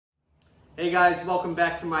Hey guys, welcome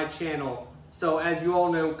back to my channel. So as you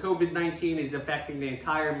all know, COVID-19 is affecting the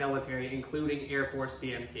entire military, including Air Force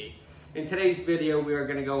BMT. In today's video, we are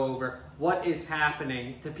going to go over what is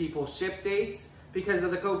happening to people's ship dates because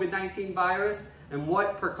of the COVID-19 virus and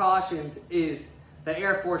what precautions is the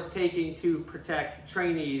Air Force taking to protect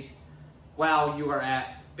trainees while you are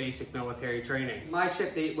at basic military training. My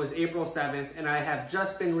ship date was April 7th and I have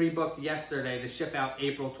just been rebooked yesterday to ship out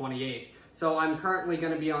April 28th. So I'm currently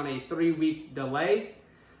going to be on a 3-week delay,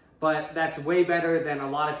 but that's way better than a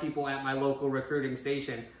lot of people at my local recruiting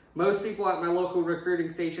station. Most people at my local recruiting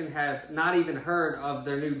station have not even heard of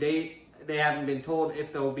their new date. They haven't been told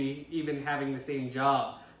if they'll be even having the same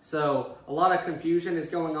job. So a lot of confusion is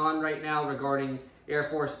going on right now regarding Air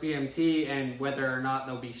Force BMT and whether or not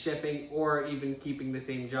they'll be shipping or even keeping the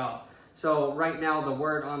same job. So right now the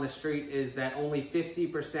word on the street is that only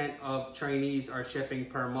 50% of trainees are shipping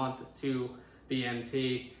per month to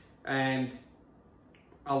BMT, and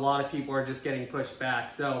a lot of people are just getting pushed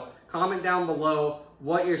back. So comment down below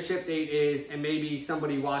what your ship date is, and maybe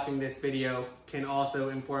somebody watching this video can also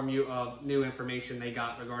inform you of new information they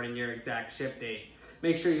got regarding your exact ship date.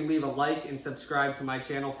 Make sure you leave a like and subscribe to my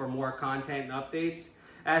channel for more content and updates.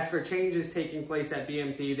 As for changes taking place at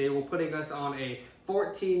BMT, they will putting us on a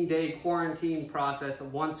 14-day quarantine process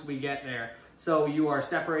once we get there. So you are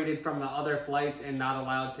separated from the other flights and not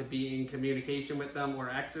allowed to be in communication with them or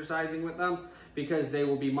exercising with them, because they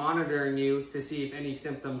will be monitoring you to see if any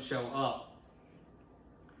symptoms show up.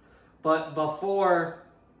 But before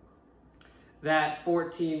that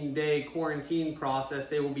 14-day quarantine process,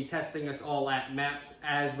 they will be testing us all at MEPS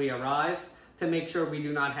as we arrive to make sure we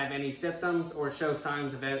do not have any symptoms or show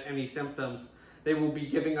signs of any symptoms. They will be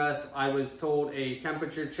giving us, I was told, a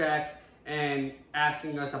temperature check and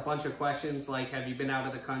asking us a bunch of questions like, have you been out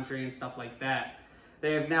of the country and stuff like that.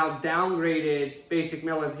 They have now downgraded basic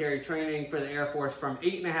military training for the Air Force from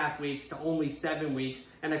 8.5 weeks to only 7 weeks.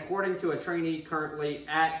 And according to a trainee currently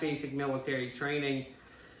at basic military training,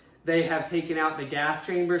 they have taken out the gas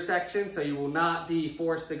chamber section, so you will not be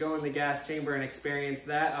forced to go in the gas chamber and experience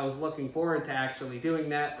that. I was looking forward to actually doing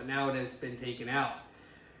that, but now it has been taken out.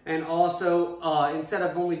 And also, instead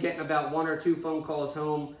of only getting about 1 or 2 phone calls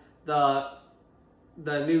home, the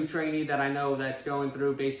new trainee that I know that's going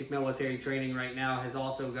through basic military training right now has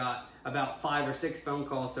also got about 5 or 6 phone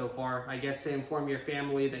calls so far, I guess, to inform your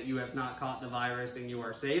family that you have not caught the virus and you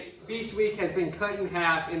are safe. Beast Week has been cut in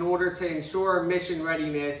half in order to ensure mission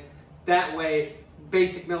readiness. That way,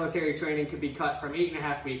 basic military training could be cut from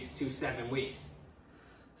 8.5 weeks to 7 weeks.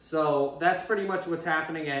 So that's pretty much what's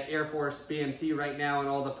happening at Air Force BMT right now and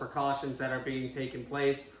all the precautions that are being taken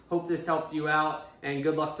place. Hope this helped you out, and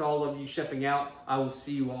good luck to all of you shipping out. I will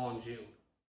see you all in June.